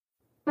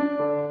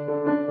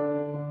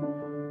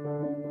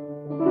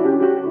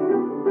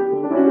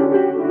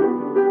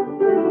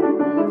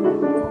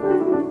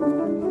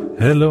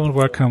Hello and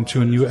welcome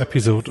to a new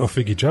episode of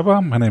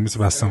WikiJabber. My name is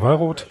Sebastian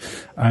Wallroth.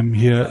 I'm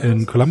here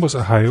in Columbus,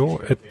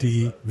 Ohio at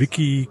the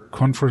Wiki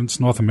Conference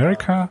North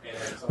America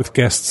with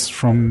guests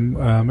from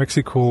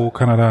Mexico,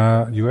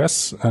 Canada,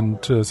 US, and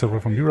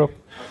several from Europe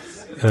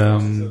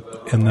in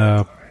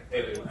the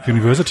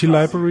university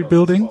library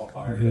building,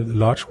 a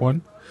large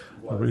one.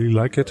 I really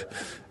like it.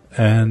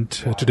 And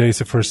today is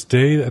the first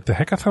day at the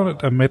hackathon,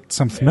 and I met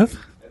Sam Smith.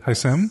 Hi,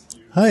 Sam.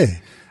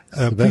 Hi.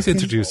 Please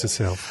introduce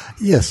yourself.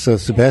 Yes,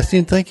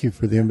 Sebastian, thank you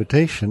for the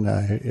invitation.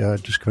 I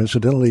just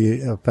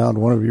coincidentally found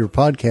one of your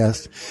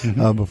podcasts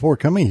before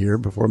coming here,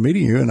 before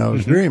meeting you, and I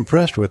was very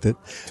impressed with it.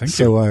 Thank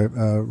you. I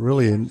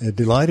really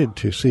delighted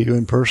to see you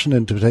in person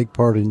and to take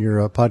part in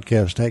your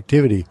podcast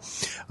activity.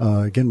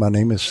 Again, my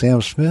name is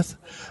Sam Smith.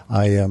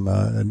 I am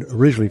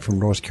originally from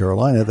North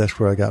Carolina. That's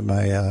where I got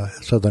my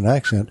southern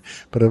accent,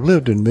 but I've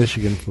lived in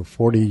Michigan for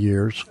 40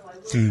 years.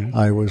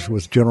 I was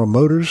with General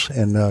Motors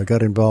and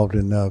got involved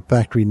in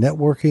factory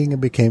networking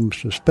and became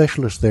a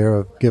specialist there.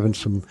 I've given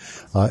some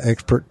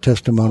expert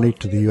testimony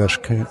to the U.S.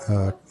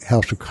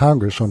 House of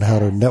Congress on how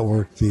to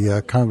network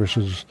the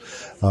Congress's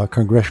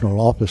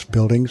congressional office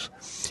buildings,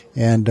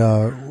 and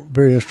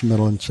very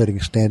instrumental in setting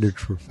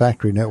standards for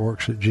factory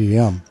networks at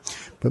GM.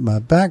 But my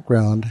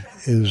background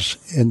is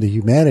in the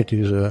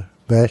humanities, a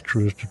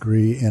bachelor's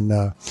degree in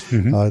the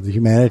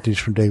humanities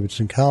from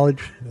Davidson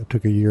College. I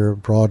took a year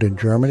abroad in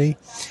Germany,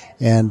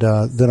 and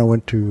then I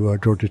went to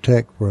Georgia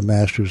Tech for a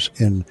master's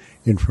in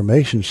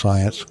information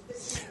science.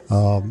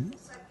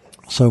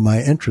 So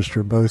my interests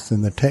are both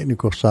in the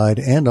technical side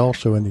and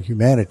also in the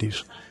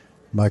humanities.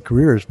 My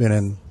career has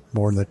been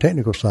more in the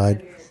technical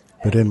side,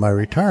 but in my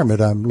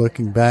retirement, I'm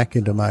looking back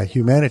into my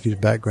humanities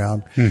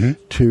background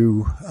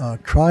to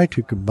try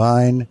to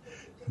combine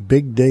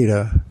big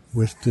data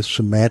with the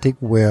semantic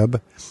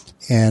web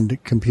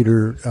and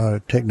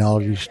computer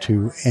technologies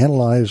to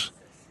analyze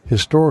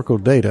historical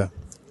data,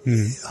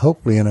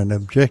 hopefully in an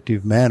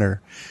objective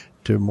manner,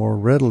 to more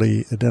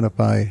readily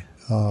identify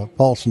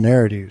false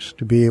narratives,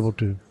 to be able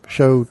to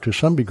show to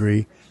some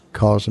degree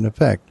cause and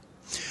effect.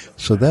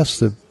 So that's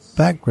the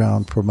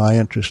background for my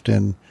interest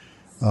in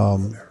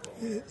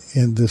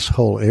this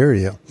whole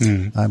area.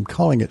 I'm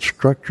calling it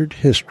structured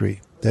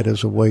history. That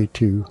is a way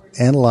to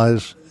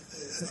analyze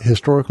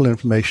historical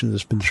information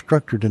that's been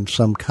structured in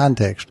some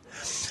context.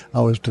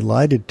 I was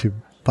delighted to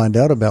find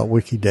out about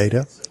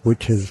Wikidata,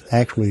 which has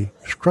actually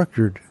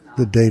structured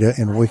the data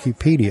in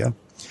Wikipedia.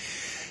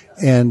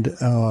 And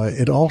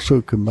it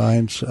also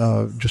combines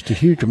just a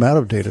huge amount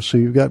of data. So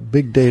you've got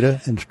big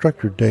data and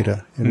structured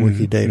data in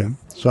Wikidata.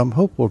 So I'm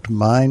hopeful to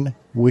mine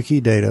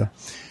Wikidata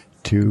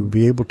to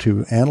be able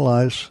to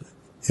analyze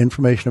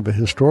information of a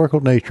historical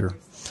nature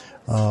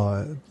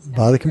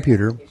by the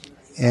computer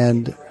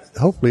and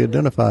hopefully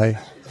identify,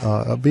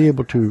 be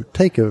able to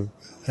take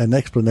an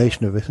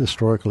explanation of a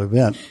historical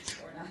event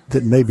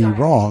that may be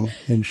wrong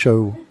and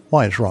show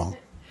why it's wrong.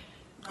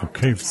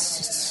 Okay,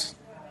 it's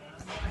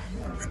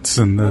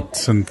an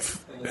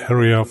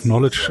area of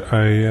knowledge.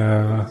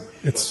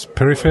 It's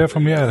peripheral for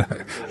me.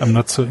 I'm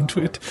not so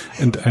into it,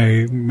 and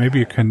maybe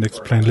you can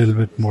explain a little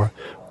bit more.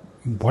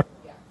 What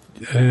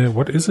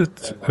is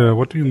it?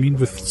 What do you mean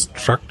with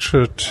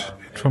structured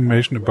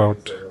information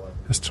about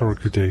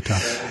historical data?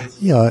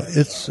 Yeah,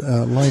 it's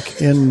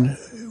like in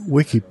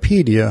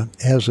Wikipedia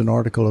has an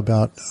article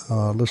about,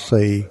 let's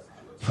say,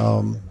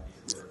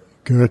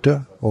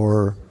 Goethe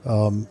or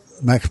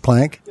Max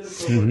Planck,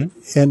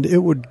 and it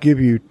would give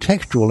you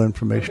textual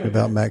information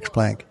about Max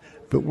Planck.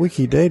 But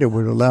Wikidata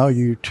would allow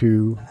you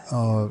to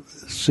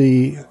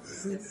see who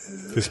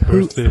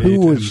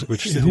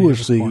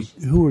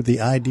were the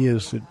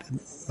ideas that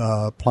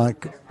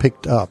Planck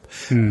picked up,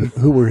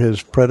 who were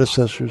his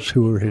predecessors,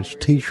 who were his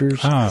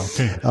teachers.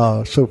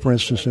 So, for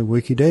instance, in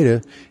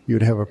Wikidata, you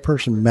would have a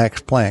person,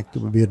 Max Planck,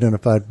 that would be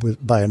identified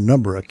by a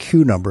number, a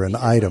Q number, an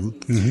item.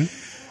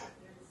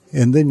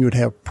 And then you would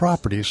have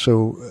properties.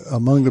 So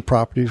among the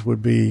properties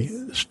would be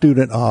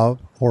student of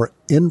or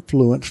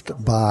influenced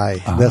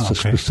by. That's a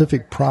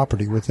specific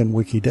property within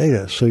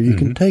Wikidata. So you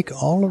can take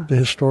all of the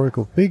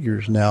historical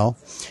figures now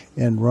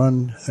and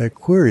run a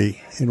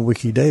query in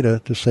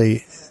Wikidata to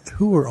say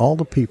who are all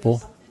the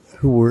people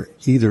who were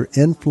either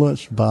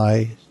influenced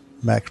by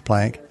Max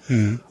Planck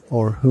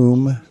or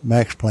whom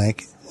Max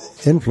Planck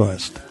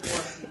influenced.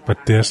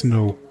 But there's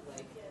no,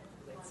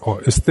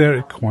 or is there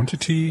a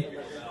quantity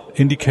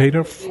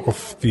indicator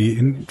of the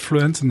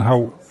influence, and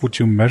how would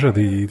you measure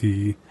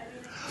the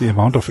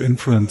amount of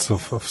influence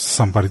of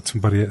somebody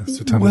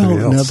else?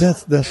 Well, now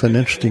that's an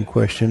interesting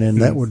question,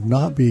 and that would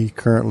not be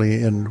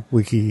currently in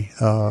Wikidata.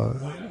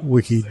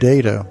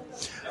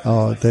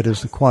 That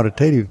is the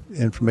quantitative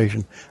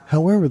information.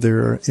 However, there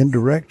are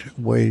indirect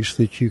ways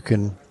that you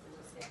can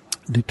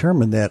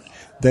determine that.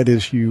 That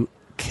is, you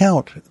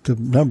count the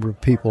number of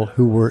people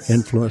who were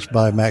influenced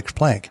by Max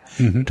Planck.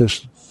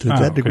 To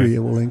that degree, it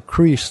will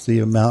increase the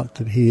amount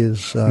that he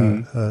is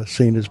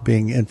seen as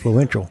being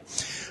influential.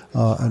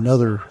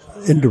 Another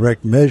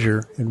indirect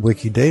measure in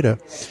Wikidata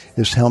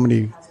is how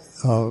many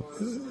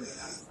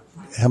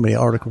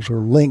articles are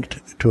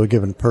linked to a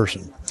given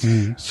person.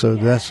 So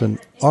that's an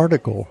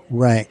article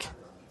rank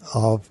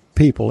of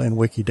people in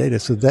Wikidata.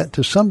 So that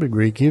to some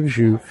degree gives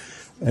you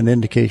an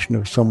indication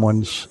of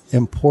someone's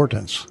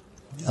importance.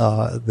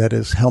 That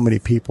is how many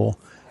people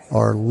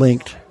are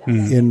linked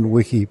in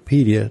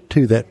Wikipedia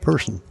to that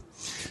person.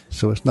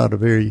 So it's not a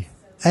very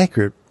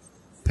accurate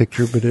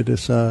picture, but it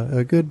is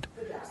a good,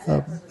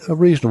 a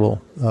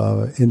reasonable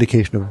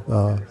indication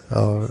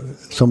of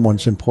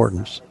someone's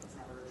importance.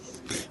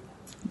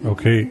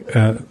 Okay,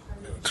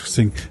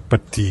 interesting.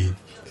 But the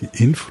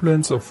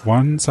influence of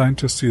one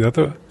scientist to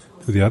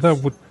the other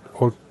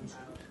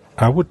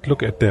I would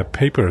look at their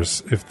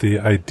papers if the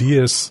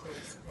ideas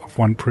of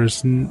one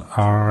person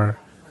are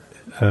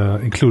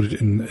included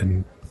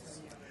in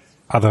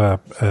other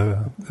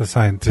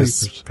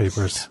scientists'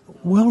 papers.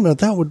 Well, no,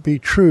 that would be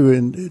true,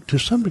 and to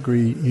some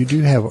degree, you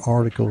do have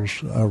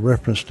articles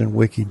referenced in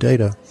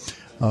Wikidata,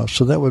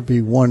 so that would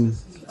be one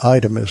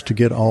item, is to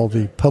get all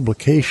the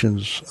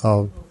publications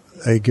of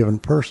a given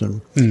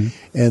person,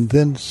 and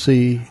then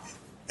see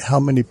how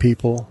many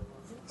people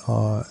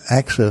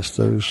access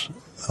those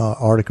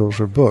articles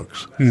or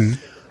books.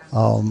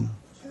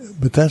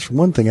 But that's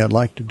one thing I'd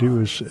like to do,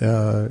 is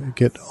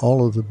get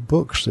all of the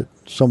books that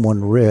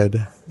someone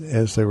read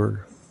as they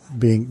were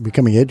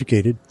becoming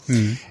educated,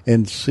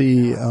 and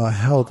see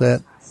how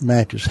that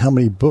matches. How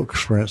many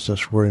books, for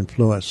instance, were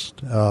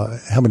influenced?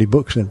 How many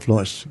books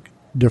influenced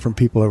different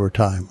people over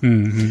time?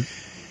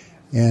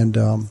 And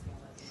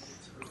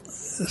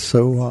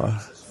so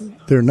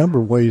there are a number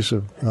of ways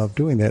of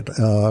doing that.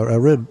 I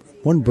read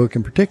one book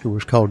in particular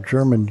was called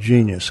German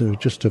Genius. It was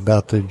just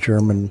about the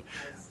German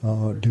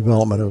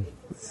development of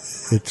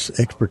its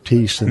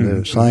expertise in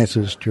the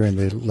sciences during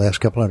the last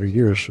couple hundred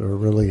years, or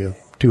really a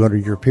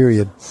 200-year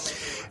period.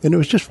 And it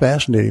was just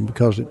fascinating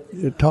because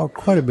it talked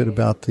quite a bit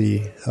about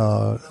the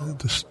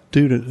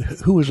student,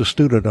 who was a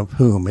student of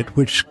whom, at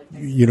which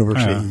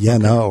university,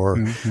 Jena or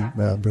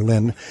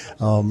Berlin.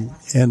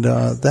 And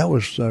that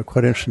was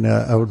quite interesting.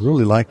 I would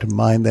really like to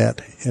mine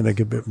that in a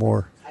bit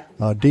more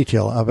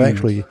detail. I've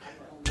actually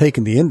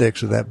taken the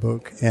index of that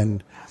book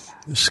and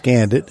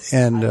scanned it,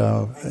 and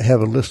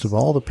have a list of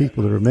all the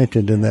people that are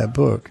mentioned in that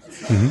book.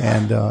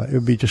 And it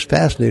would be just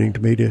fascinating to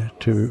me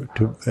to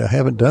I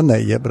haven't done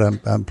that yet, but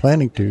I'm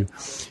planning to,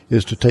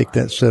 is to take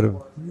that set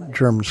of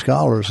German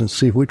scholars and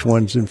see which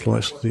ones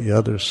influenced the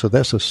others. So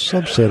that's a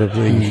subset of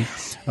the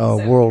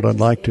world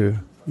I'd like to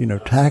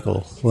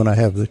tackle when I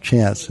have the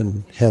chance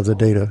and have the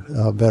data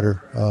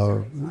better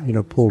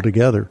pulled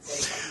together.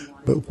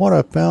 But what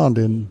I found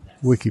in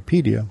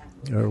Wikipedia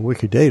or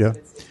Wikidata,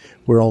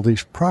 where all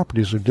these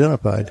properties are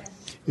identified,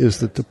 is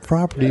that the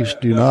properties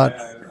do not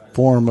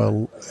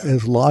form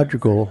as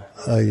logical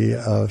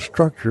a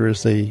structure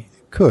as they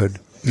could.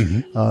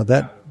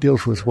 That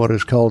deals with what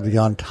is called the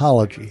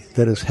ontology.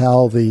 That is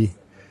how the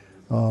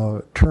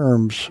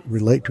terms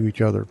relate to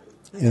each other.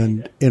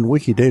 And in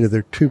Wikidata, there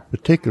are two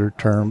particular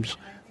terms,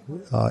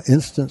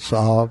 instance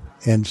of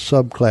and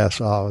subclass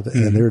of,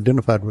 and they're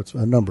identified with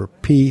a number.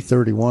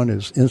 P31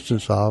 is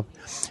instance of,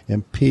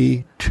 and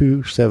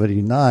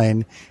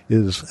P279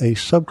 is a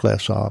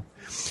subclass of.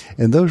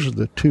 And those are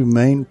the two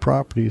main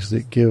properties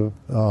that give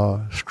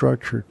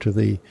structure to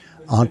the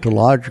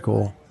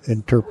ontological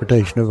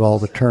interpretation of all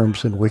the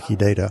terms in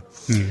Wikidata.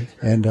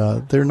 And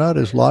they're not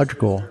as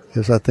logical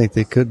as I think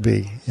they could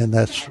be. And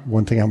that's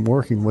one thing I'm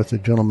working with a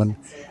gentleman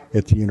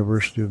at the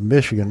University of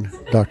Michigan,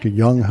 Dr.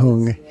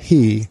 Young-Hung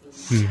He,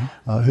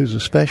 who's a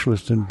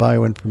specialist in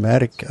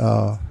bioinformatic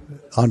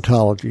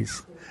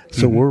ontologies.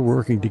 So we're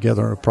working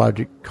together on a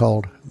project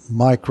called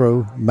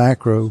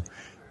Macro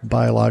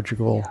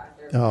Biological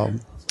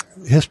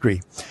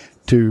History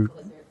to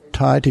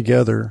tie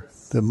together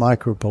the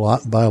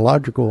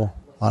microbiological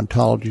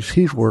ontologies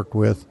he's worked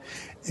with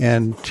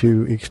and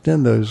to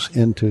extend those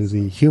into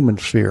the human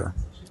sphere.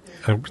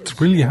 It's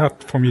really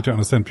hard for me to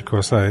understand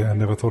because I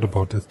never thought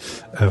about it.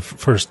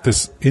 First,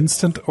 this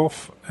instant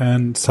of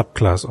and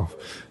subclass of.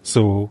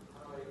 So,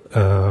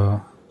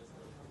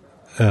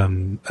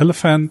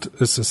 elephant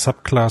is a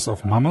subclass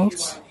of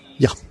mammals.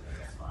 Yeah.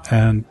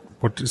 And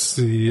what is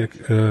the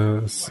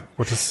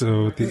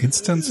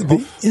instance of?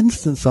 The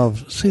instance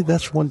of. See,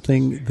 that's one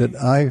thing that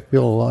I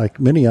feel like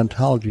many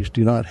ontologies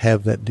do not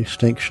have that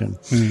distinction,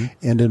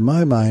 and in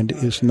my mind,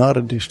 it's not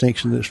a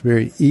distinction that's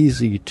very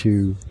easy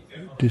to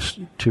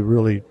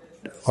really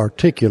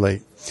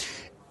articulate.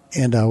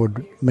 And I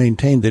would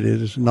maintain that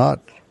it is not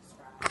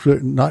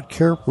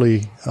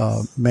carefully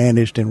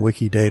managed in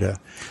Wikidata.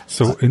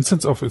 So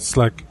instance of, it's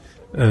like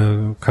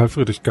Carl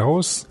Friedrich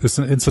Gauss is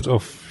an instance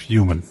of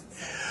human.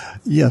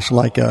 Yes,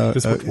 like a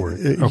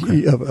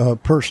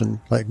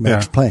person like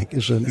Max Planck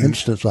is an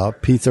instance of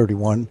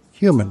P31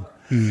 human.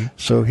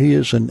 So he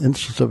is an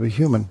instance of a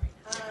human.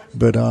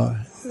 But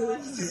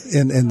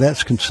and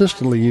that's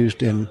consistently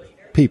used in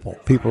people.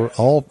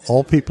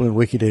 All people in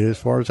Wikidata, as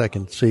far as I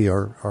can see,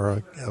 are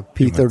a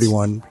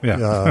P31.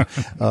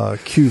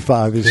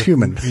 Q5 is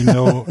human. We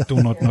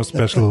do not know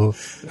special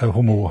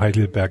Homo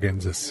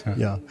heidelbergensis.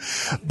 Yeah.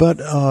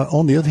 But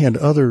on the other hand,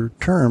 other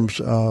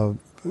terms,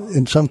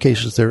 in some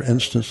cases they're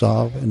instance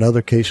of, in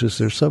other cases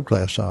they're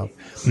subclass of.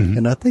 Mm-hmm.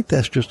 And I think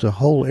that's just a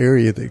whole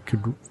area that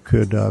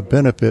could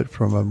benefit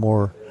from a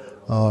more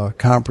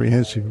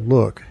comprehensive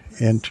look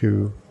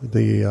into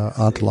the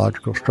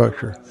ontological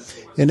structure.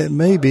 And it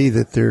may be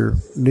that there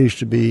needs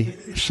to be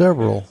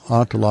several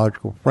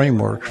ontological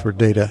frameworks for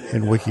data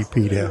in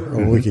Wikipedia or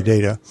mm-hmm.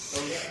 Wikidata.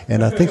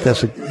 And I think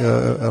that's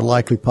a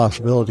likely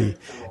possibility.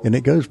 And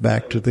it goes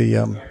back to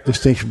the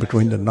distinction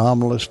between the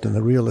nominalist and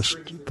the realist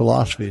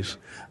philosophies.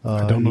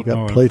 I don't know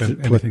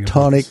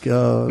Platonic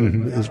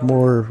mm-hmm. is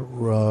more,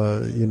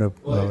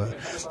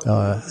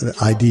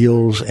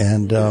 ideals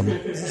and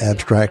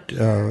abstract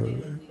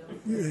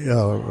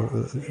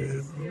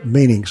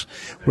meanings,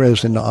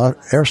 whereas in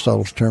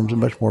Aristotle's terms, it's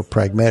much more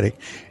pragmatic.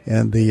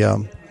 And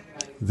the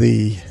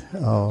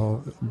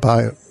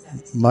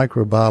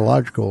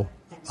microbiological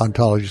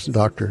ontologist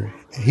Dr.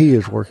 he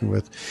is working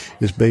with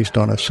is based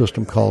on a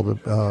system called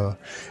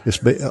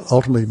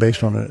ultimately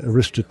based on an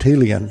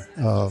Aristotelian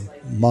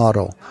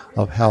model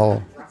of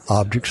how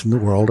objects in the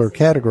world are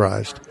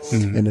categorized,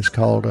 mm-hmm. and it's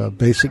called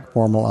basic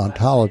formal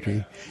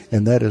ontology,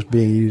 and that is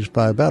being used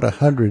by about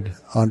 100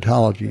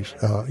 ontologies,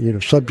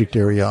 subject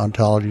area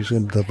ontologies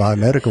in the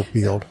biomedical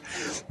field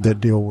that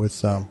deal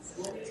with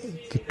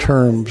the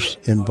terms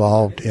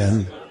involved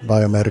in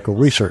biomedical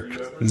research.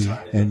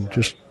 Mm-hmm. And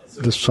just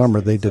this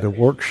summer they did a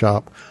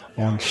workshop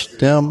on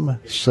stem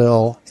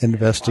cell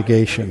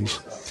investigations,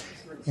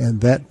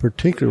 and that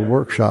particular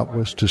workshop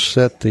was to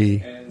set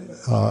the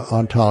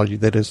ontology,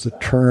 that is the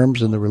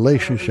terms and the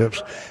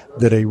relationships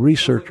that a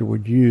researcher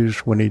would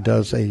use when he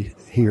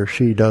or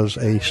she does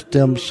a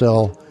stem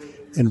cell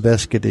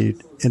investigative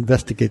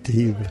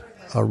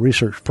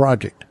research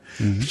project.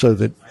 Mm-hmm. So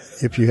that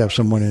if you have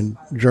someone in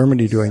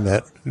Germany doing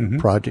that mm-hmm.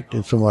 project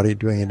and somebody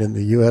doing it in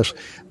the U.S.,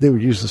 they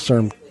would use the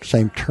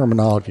same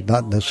terminology,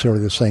 not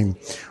necessarily the same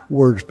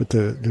words, but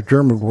the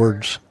German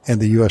words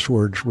and the U.S.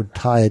 words would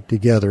tie it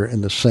together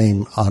in the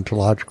same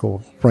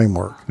ontological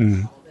framework.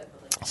 Mm-hmm.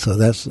 So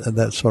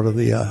that's sort of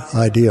the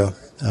idea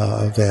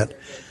of that.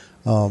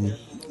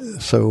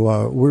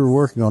 So we were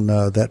working on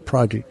that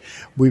project.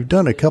 We've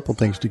done a couple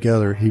things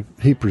together.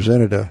 He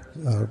presented a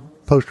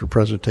poster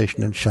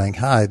presentation in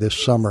Shanghai this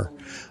summer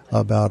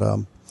about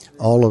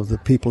all of the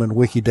people in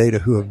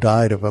Wikidata who have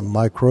died of a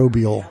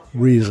microbial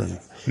reason,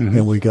 mm-hmm.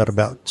 and we got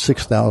about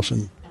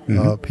 6,000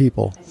 mm-hmm.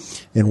 People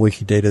in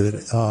Wikidata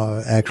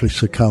that actually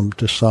succumbed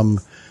to some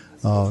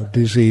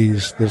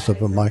disease that's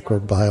of a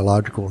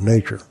microbiological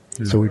nature.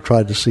 Mm-hmm. So we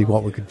tried to see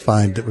what we could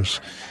find that was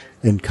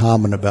in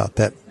common about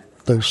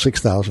those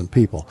 6,000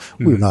 people.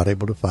 Mm-hmm. We were not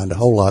able to find a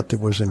whole lot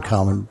that was in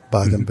common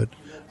by mm-hmm. them,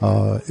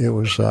 but it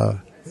was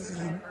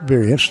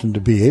very interesting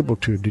to be able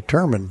to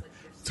determine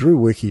through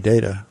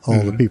Wikidata all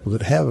mm-hmm. the people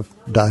that have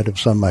died of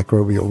some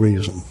microbial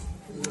reason.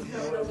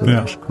 So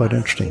that's quite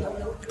interesting.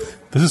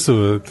 This is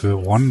the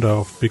wonder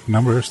of big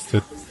numbers,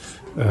 that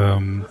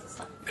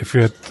if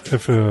you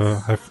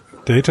have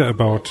data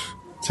about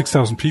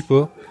 6,000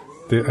 people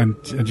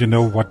and you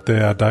know what they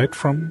are died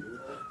from,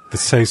 they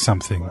say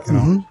something. You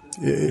know?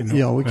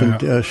 Mm-hmm. We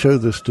can show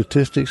the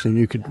statistics, and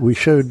we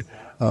showed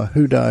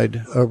who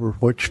died over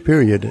which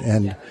period,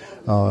 and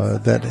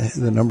that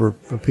the number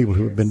of people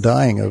who have been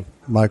dying of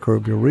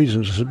microbial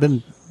reasons has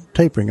been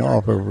tapering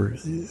off over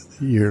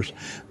years.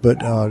 But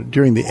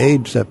during the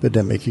AIDS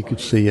epidemic, you could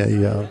see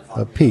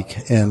a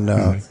peak in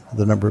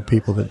the number of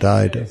people that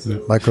died of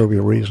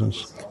microbial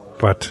reasons.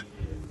 But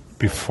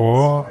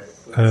before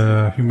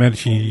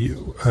humanity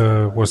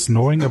was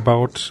knowing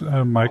about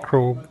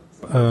microbes,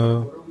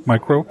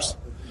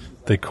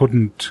 they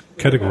couldn't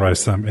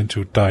categorize them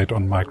into died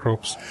on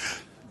microbes.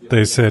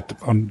 They said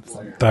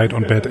died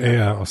on bad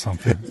air or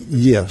something.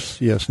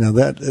 Yes. Now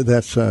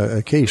that's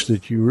a case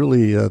that you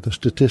really the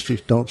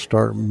statistics don't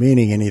start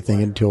meaning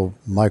anything until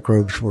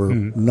microbes were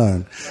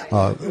known,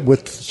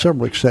 with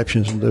several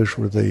exceptions, and those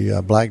were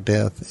the Black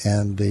Death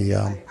and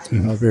the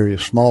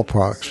various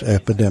smallpox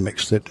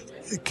epidemics that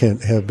can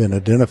have been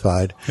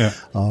identified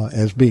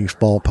as being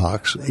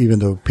smallpox, even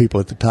though people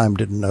at the time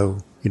didn't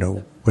know,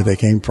 where they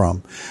came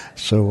from.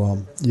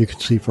 So you can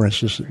see, for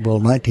instance,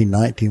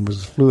 1919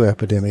 was the flu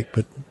epidemic,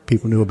 but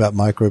people knew about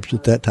microbes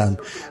at that time.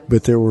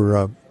 But there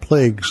were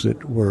plagues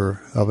that were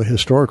of a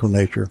historical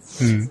nature,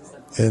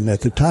 and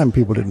at the time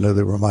people didn't know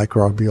there were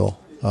microbial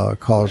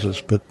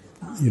causes, but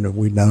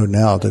we know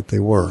now that they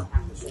were.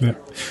 Yeah.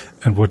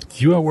 And what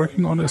you are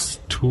working on is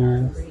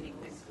to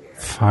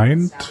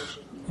find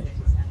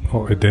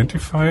or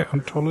identify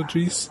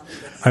ontologies.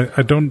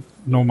 I don't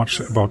know much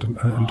about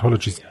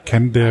ontologies.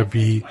 Can there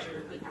be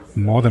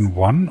more than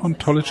one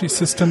ontology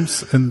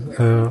systems in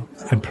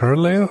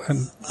parallel,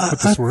 and would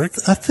this work?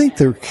 I think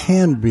there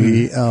can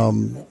be,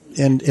 and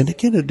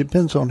again, it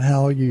depends on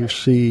how you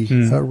see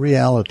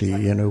reality.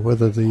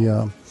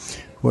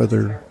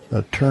 Whether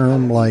a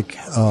term like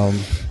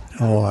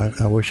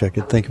I wish I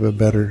could think of a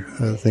better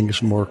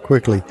things more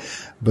quickly,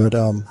 but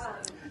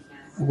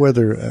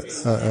whether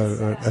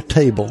a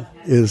table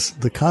is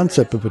the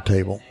concept of a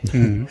table,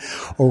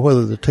 or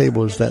whether the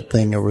table is that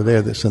thing over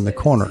there that's in the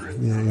corner.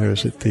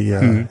 Is it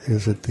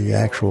the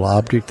actual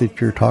object that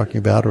you're talking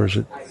about, or is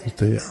it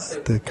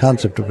the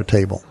concept of a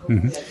table?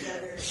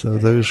 So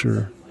those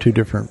are two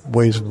different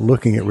ways of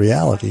looking at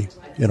reality,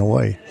 in a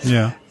way.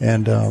 Yeah,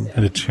 and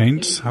it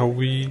changes how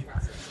we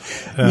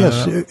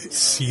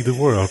see the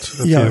world.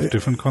 If you have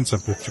different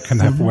concepts. You can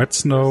have wet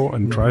snow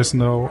and dry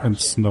snow and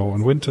snow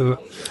in winter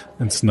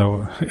and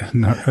snow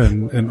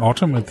in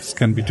autumn. And this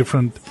can be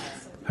different,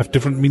 have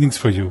different meanings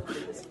for you.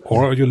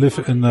 Or you live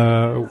in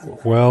a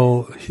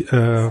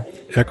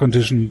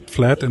air-conditioned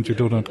flat and you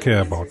do not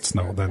care about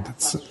snow. Then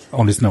it's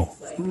only snow.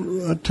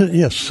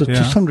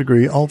 To some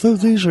degree. Although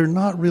these are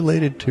not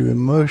related to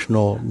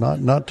emotional,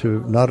 not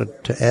to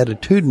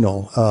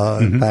attitudinal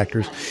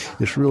factors.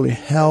 It's really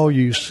how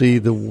you see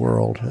the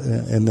world,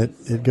 and that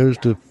it goes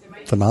to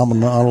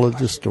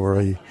phenomenologist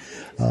or a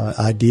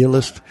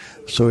idealist.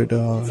 So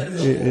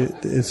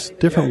it's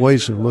different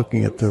ways of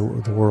looking at the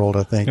world,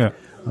 I think. Yeah.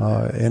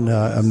 And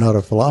I'm not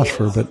a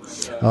philosopher, but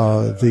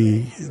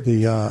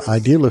the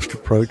idealist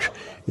approach,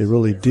 it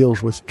really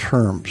deals with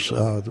terms,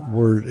 the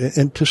word,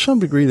 and to some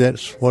degree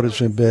that's what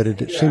is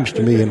embedded. It seems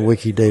to me in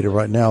Wikidata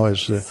right now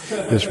is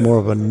more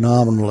of a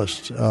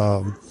nominalist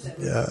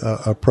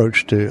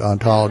approach to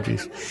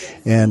ontologies,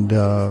 and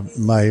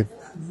my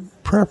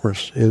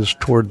preference is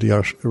toward the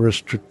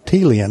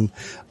Aristotelian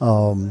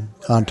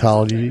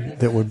ontology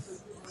that would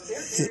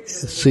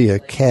see a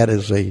cat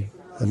as an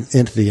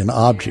entity, an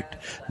object,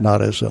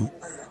 not as a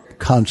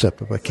concept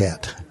of a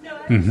cat.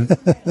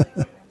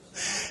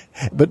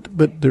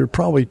 But there are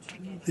probably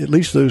at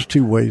least those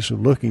two ways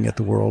of looking at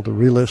the world, the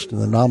realist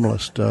and the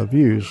nominalist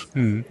views,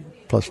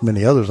 plus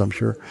many others, I'm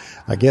sure,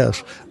 I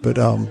guess. But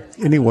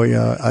anyway,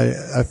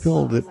 I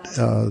feel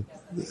that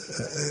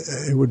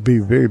it would be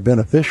very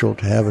beneficial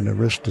to have an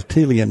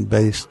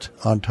Aristotelian-based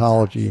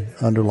ontology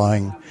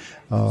underlying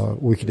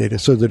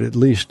Wikidata, so that at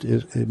least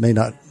it may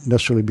not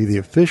necessarily be the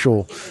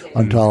official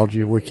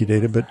ontology of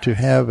Wikidata, but to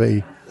have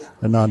an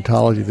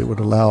ontology that would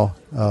allow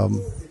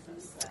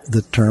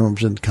the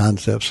terms and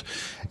concepts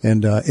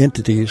and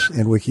entities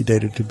in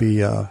Wikidata to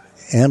be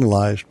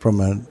analyzed from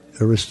an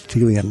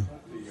Aristotelian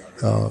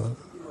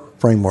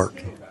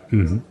framework.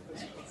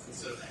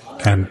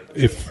 And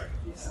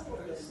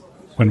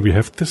when we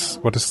have this,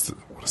 what is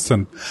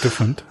then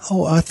different?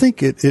 Oh, I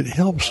think it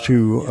helps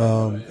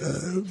to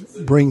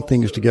bring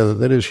things together.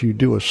 That is, you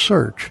do a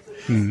search,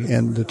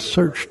 and the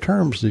search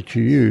terms that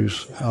you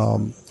use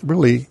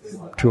really,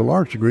 to a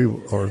large degree,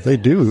 or they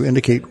do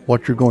indicate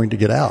what you're going to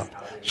get out.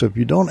 So if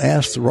you don't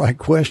ask the right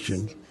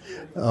question,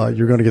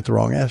 you're going to get the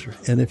wrong answer.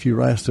 And if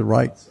you ask the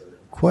right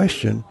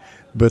question,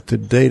 but the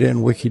data in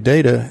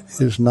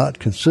Wikidata is not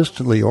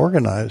consistently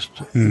organized,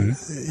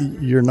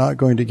 you're not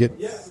going to get,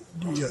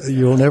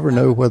 you'll never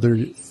know whether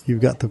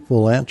you've got the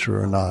full answer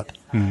or not.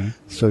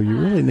 So you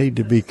really need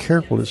to be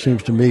careful, it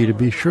seems to me, to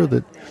be sure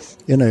that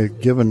in a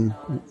given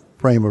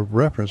frame of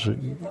reference, a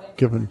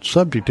given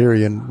subject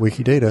area in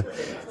Wikidata,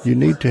 you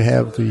need to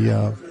have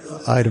the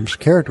items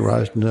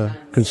characterized in a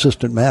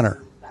consistent manner.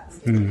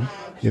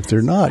 If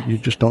they're not, you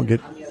just don't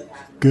get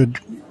good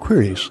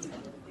queries.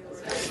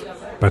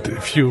 But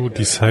if you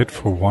decide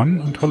for one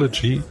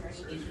ontology,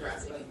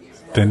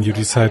 then you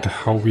decide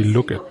how we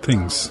look at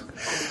things.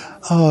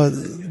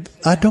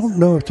 I don't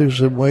know if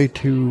there's a way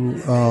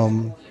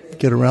to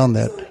get around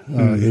that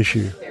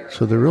issue.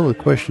 So the real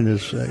question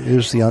is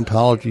the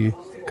ontology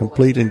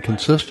complete and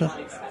consistent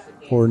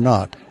or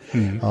not?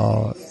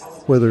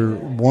 Whether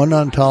one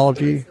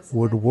ontology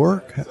would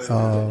work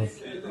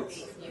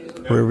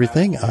for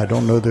everything, I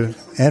don't know the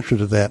answer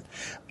to that.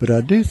 But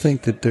I do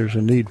think that there's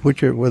a need,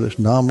 whether it's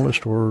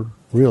nominalist or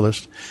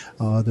realist,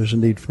 there's a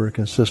need for a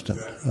consistent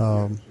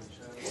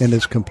and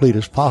as complete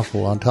as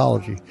possible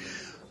ontology.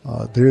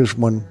 There is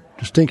one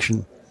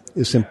distinction.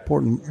 It's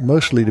important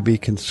mostly to be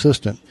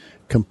consistent.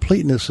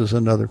 Completeness is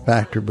another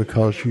factor,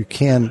 because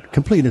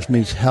completeness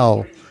means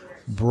how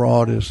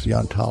broad is the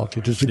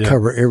ontology? Does it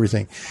cover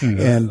everything?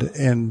 And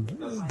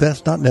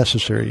that's not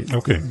necessary.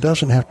 Okay. It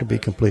doesn't have to be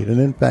complete. And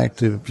in fact,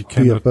 the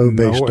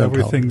UFO-based know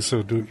everything,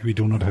 so we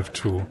do not have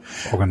to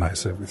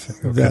organize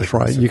everything. That's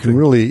right. You can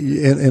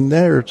really, and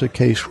there it's a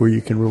case where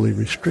you can really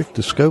restrict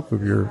the scope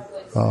of your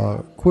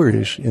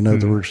queries. In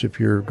other words, if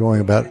you're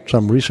going about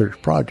some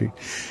research project,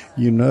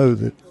 you know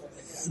that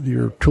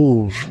your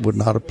tools would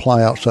not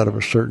apply outside of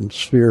a certain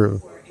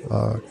sphere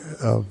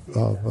of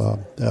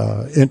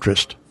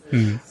interest.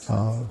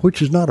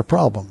 Which is not a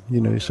problem.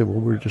 You say, well,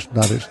 we're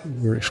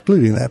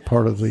excluding that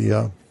part of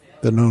the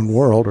known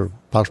world, or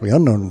possibly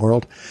unknown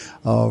world,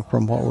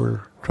 from what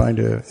we're trying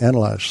to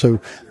analyze. So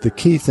the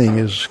key thing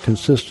is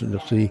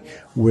consistency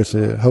with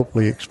a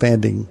hopefully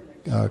expanding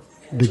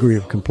degree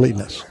of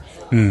completeness.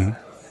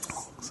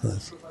 So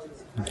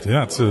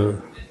it's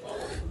a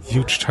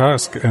huge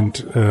task.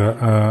 And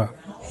are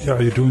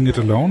you doing it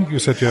alone? You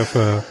said you have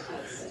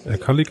a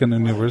colleague in the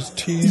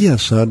university?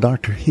 Yes,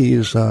 Dr. He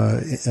is,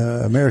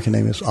 American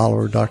name is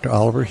Oliver, Dr.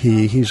 Oliver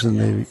He. He's in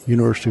the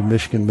University of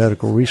Michigan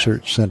Medical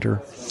Research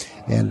Center,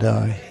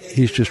 and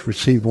he's just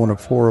received one of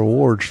 4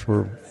 awards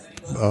for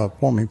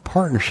forming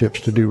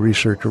partnerships to do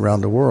research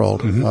around the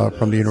world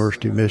from the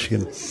University of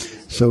Michigan.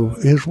 So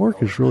his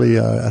work is really,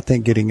 I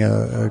think, getting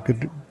a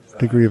good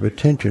degree of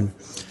attention.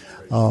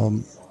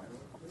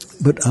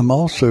 But I'm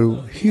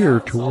also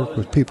here to work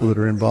with people that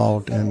are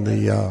involved in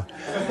the,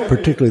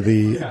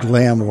 particularly the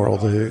GLAM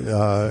world,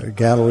 the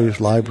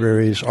galleries,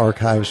 libraries,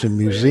 archives, and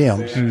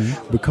museums,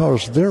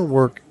 because their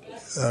work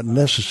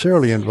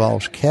necessarily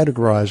involves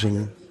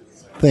categorizing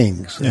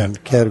things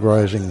and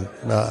categorizing,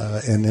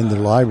 and in the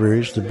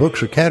libraries, the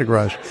books are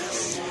categorized.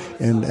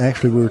 And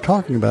actually, we were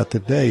talking about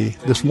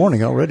this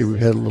morning already, we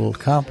had a little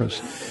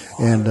conference,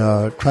 and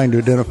trying to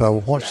identify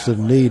what's the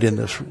need in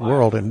this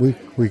world. And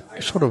we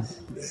sort of,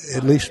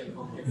 at least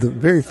the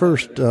very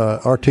first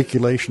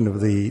articulation of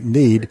the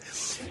need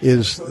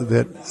is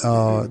that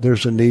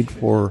there's a need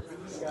for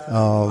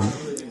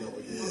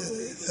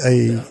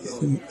a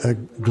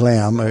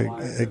GLAM,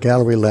 a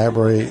gallery,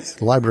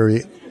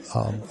 library,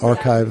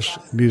 archives,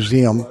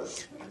 museum,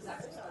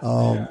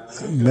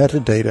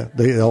 metadata.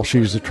 They also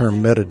use the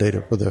term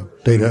metadata for the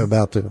data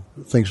about the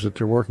things that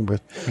they're working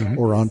with,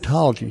 or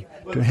ontology.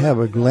 To have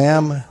a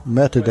GLAM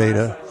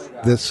metadata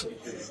that's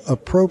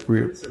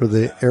appropriate for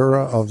the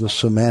era of the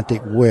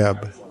semantic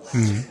web.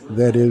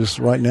 That is,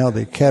 right now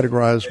they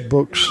categorize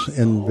books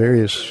in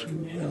various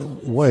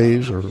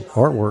ways or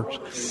artworks,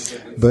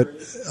 but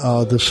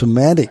the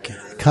semantic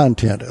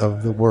content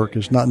of the work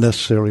is not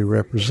necessarily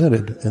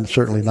represented, and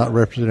certainly not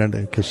represented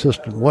in a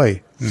consistent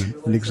way.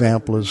 An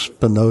example is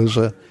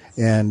Spinoza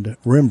and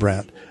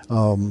Rembrandt.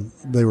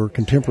 They were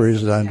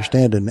contemporaries, as I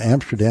understand, in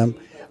Amsterdam.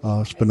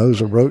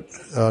 Spinoza wrote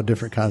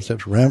different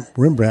concepts.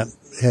 Rembrandt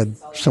had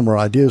similar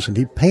ideas, and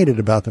he painted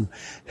about them.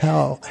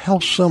 How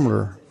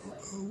similar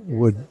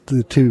would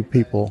the two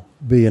people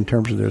be in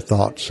terms of their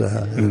thoughts,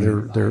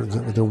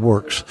 their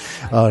works?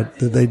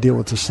 Did they deal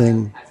with the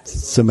same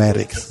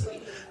semantics?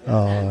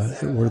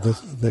 Were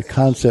the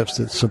concepts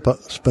that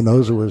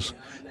Spinoza was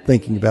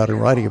thinking about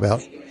and writing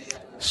about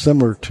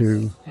similar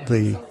to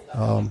the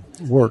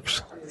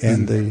works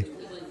and the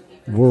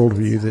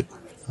worldview that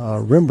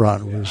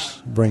Rembrandt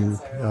was bringing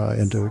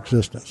into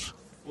existence?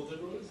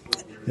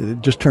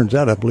 It just turns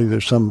out, I believe,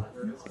 there's some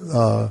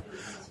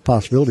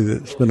possibility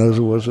that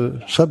Spinoza was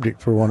a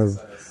subject for one of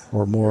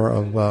or more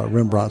of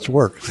Rembrandt's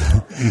works,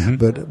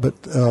 but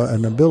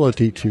an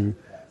ability to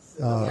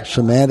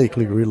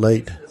semantically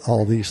relate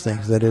all these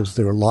things, that is,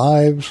 their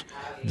lives,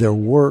 their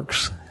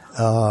works,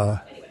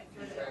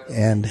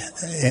 and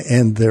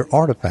their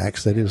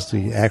artifacts, that is,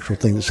 the actual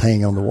thing that's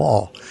hanging on the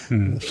wall.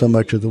 So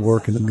much of the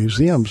work in the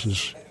museums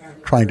is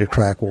trying to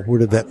track, well, where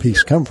did that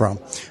piece come from?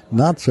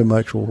 Not so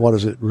much, well, what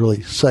does it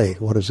really say?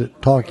 What is it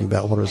talking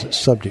about? What is its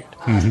subject?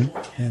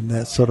 And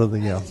that's sort of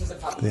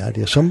the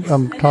idea. So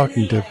I'm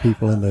talking to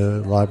people in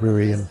the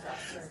library and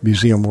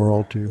museum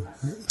world to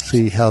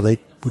see how they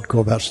would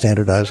go about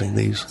standardizing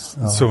these.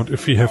 So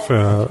if we have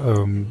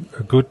a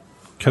good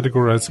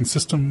categorizing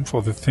system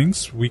for the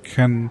things, we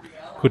could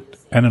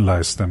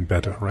analyze them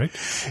better, right?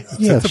 Is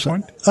that the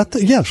point?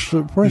 Yes.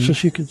 For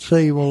instance, you could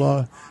say,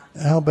 well,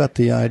 how about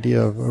the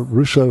idea of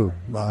Rousseau?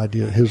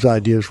 His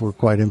ideas were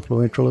quite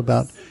influential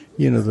about,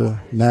 the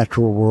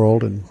natural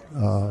world and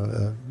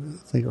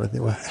things like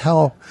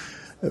that.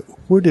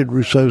 Where did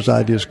Rousseau's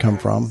ideas come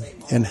from,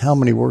 and how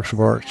many works of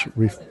art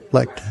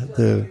reflect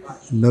the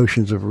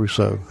notions of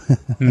Rousseau?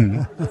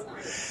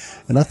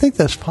 And I think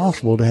that's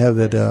possible to have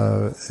that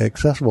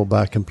accessible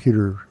by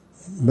computer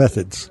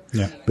methods.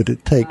 Yeah. But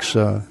it takes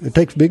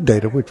big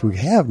data, which we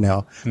have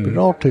now, but it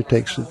also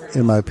takes,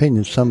 in my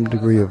opinion, some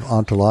degree of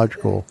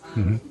ontological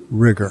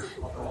rigor.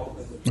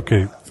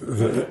 Okay.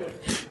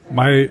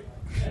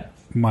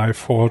 My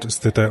fault is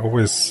that I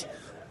always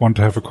want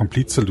to have a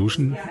complete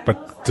solution,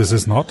 but this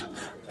is not.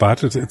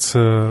 But it's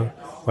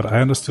what I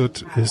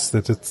understood is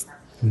that it's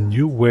a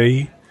new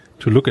way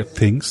to look at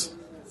things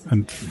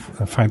and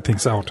find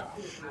things out.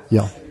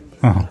 Yeah.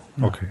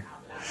 Okay.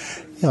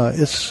 Yeah,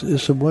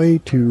 it's a way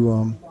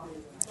to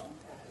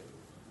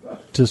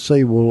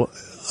say, well,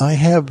 I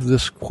have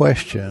this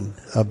question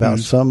about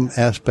some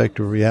aspect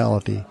of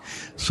reality.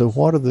 So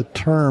what are the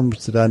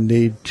terms that I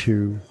need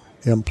to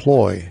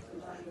employ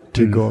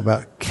to go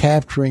about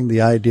capturing the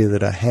idea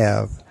that I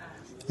have?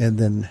 And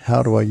then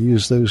how do I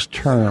use those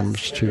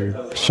terms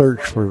to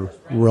search for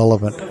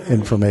relevant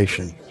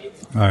information?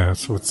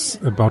 So it's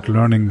about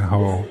learning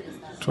how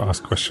to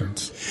ask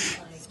questions.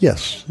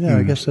 Yes. Yeah,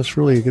 I guess that's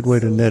really a good way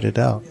to net it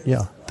out.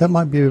 Yeah, that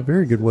might be a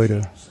very good way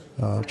to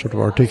sort of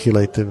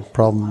articulate the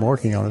problem I'm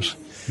working on is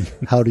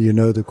how do you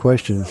know the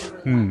questions?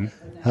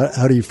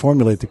 How do you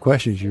formulate the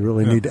questions you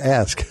really need to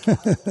ask?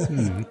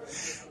 And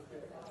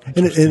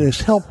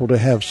it's helpful to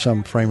have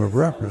some frame of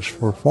reference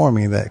for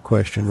forming that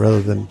question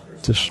rather than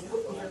just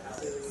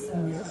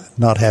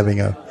not having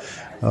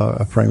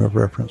a frame of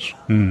reference.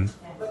 And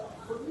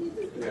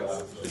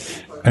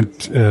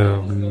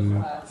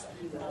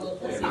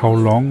how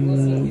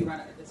long,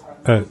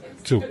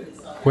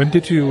 When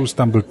did you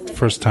stumble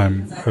first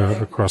time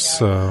across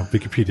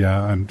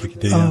Wikipedia and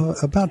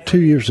Wikidata? About 2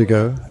 years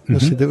ago.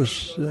 Let's see, that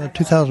was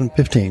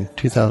 2015.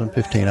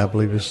 2015, I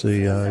believe, is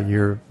the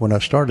year when I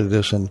started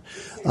this, and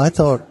I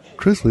thought,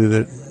 truthfully,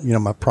 that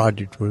my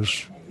project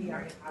was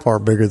far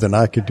bigger than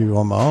I could do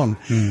on my own.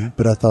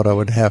 But I thought I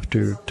would have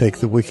to take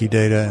the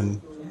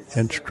Wikidata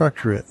and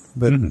structure it.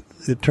 But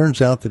it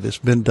turns out that it's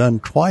been done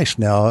twice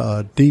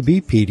now.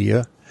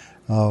 DBpedia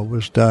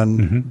was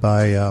done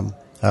by,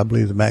 I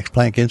believe, the Max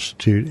Planck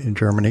Institute in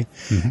Germany,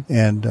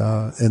 and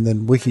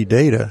then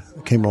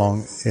Wikidata came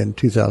along in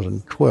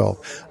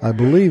 2012. I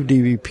believe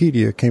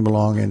DBpedia came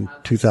along in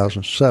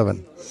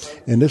 2007,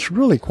 and it's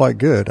really quite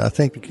good. I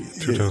think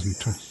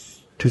 2002.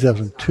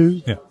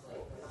 2002? Yeah.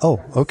 Oh,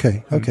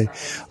 okay.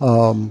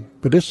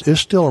 But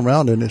it's still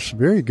around, and it's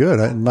very good,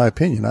 in my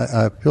opinion.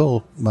 I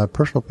feel, my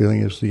personal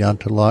feeling is the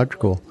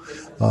ontological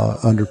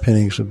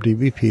underpinnings of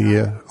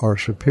DBpedia are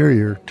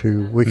superior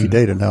to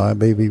Wikidata. Now, I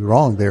may be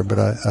wrong there, but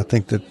I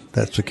think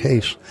that's the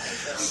case.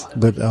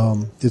 But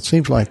it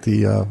seems like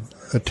the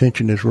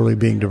attention is really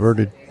being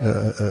diverted,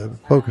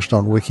 focused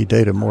on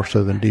Wikidata more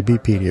so than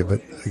DBpedia.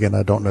 But again,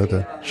 I don't know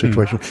the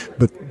situation.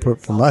 But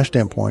from my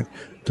standpoint,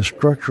 the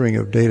structuring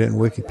of data in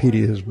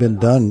Wikipedia has been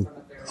done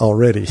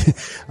already.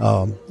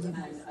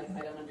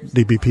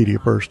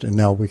 DBpedia first, and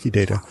now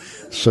Wikidata.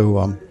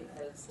 So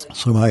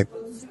my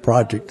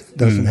project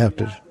doesn't have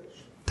to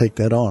take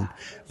that on,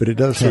 but it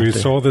does. So have you to,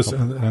 saw this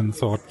and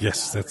thought,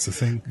 yes, that's the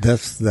thing.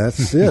 That's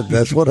it.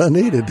 That's what I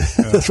needed.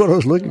 That's what I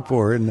was looking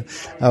for, and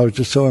I was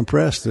just so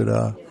impressed that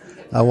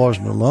I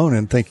wasn't alone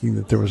in thinking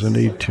that there was a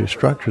need to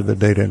structure the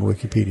data in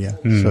Wikipedia.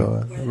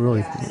 So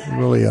really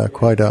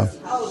quite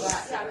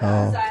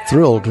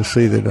thrilled to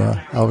see that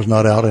I was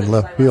not out in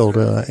left field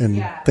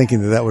in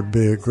thinking that would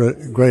be a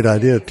great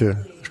idea to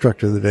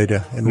structure the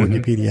data in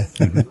Wikipedia.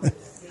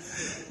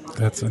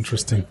 That's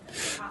interesting.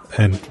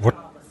 And what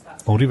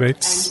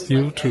motivates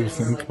you to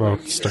think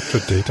about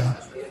structured data?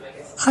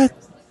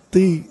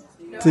 The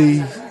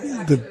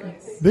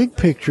big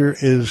picture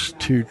is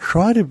to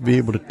try to be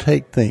able to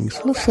take things,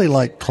 let's say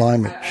like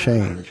climate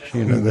change.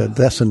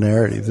 That's a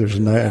narrative. There's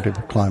a narrative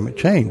of climate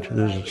change.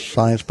 There's a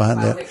science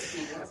behind that.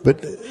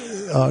 But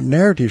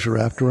narratives are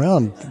wrapped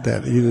around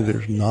that. Either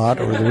there's not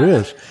or there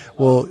is.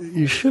 Well,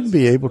 you should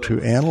be able to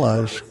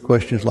analyze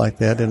questions like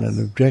that in an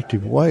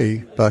objective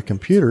way by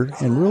computer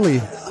and really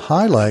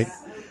highlight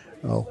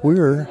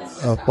where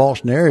a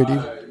false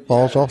narrative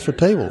falls off the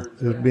table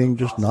as being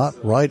just not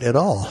right at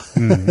all.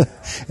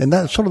 And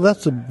that's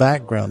the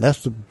background.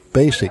 That's the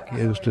basic,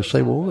 is to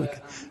say, well, look,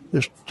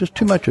 there's just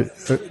too much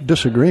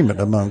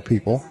disagreement among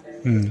people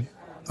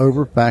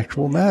over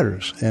factual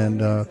matters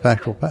and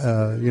factual,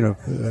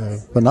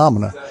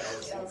 phenomena.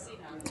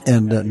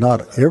 And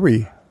not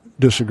every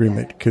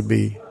disagreement could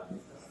be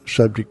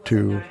subject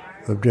to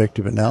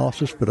objective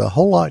analysis, but a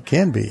whole lot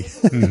can be.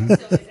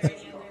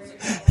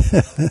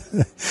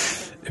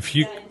 If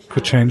you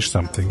could change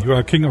something, you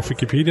are king of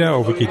Wikipedia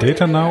or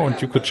Wikidata now,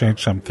 and you could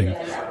change something,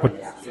 what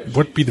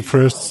would be the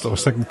first or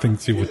second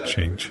things you would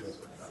change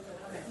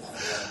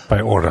by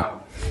order?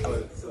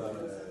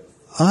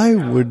 I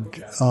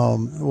would,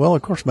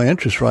 of course, my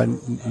interest right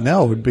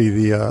now would be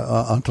the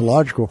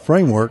ontological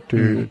framework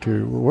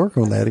to work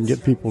on that and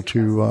get people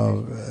to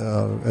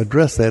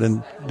address that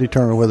and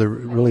determine whether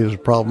it really is a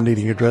problem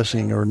needing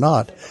addressing or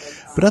not.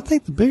 But I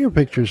think the bigger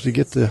picture is to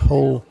get the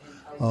whole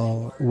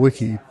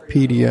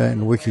Wikipedia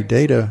and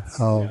Wikidata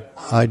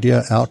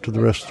idea out to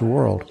the rest of the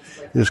world.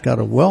 It's got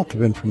a wealth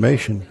of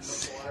information,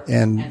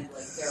 and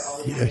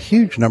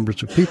huge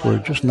numbers of people are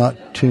just not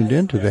tuned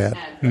into that.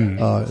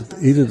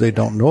 Either they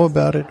don't know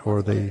about it,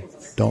 or they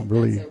don't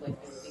really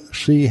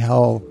see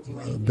how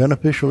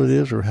beneficial it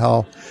is, or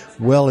how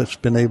well it's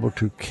been able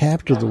to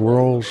capture the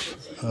world's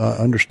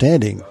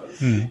understanding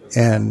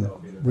and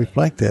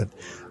reflect that.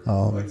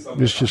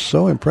 It's just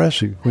so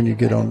impressive when you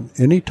get on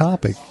any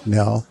topic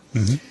now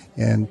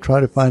and try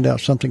to find out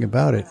something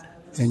about it,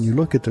 and you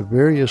look at the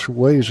various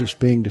ways it's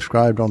being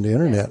described on the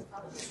internet.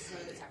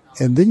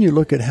 And then you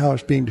look at how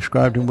it's being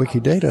described in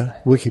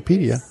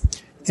Wikipedia,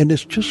 and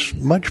it's just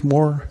much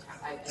more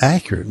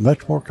accurate,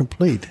 much more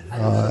complete.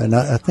 And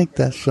I think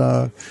that's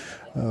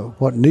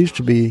what needs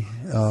to be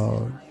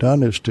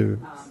done, is to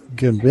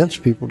convince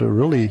people to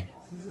really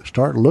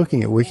start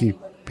looking at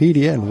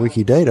Wikipedia and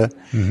Wikidata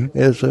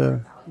as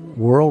a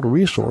world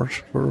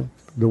resource for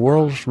the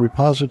world's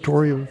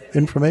repository of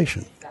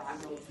information.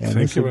 And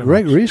it's a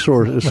great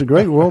resource. It's a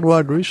great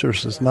worldwide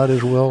resource. It's not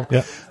as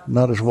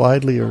not as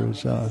widely or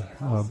as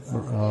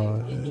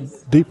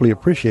deeply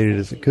appreciated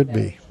as it could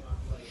be.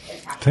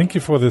 Thank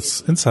you for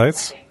this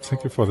insights.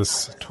 Thank you for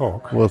this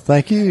talk. Well,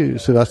 thank you,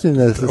 Sebastian.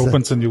 It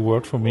opens a new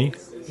word for me.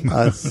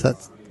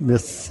 Mir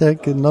sehr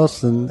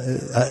genossen,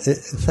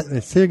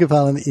 sehr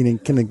gefallen, Ihnen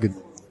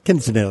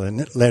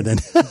kennenzulernen.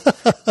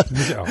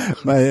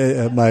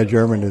 My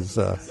German has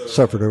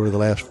suffered over the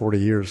last 40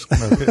 years.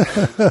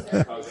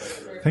 Okay.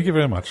 Thank you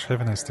very much.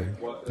 Have a nice day.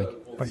 Thank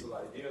you. Bye.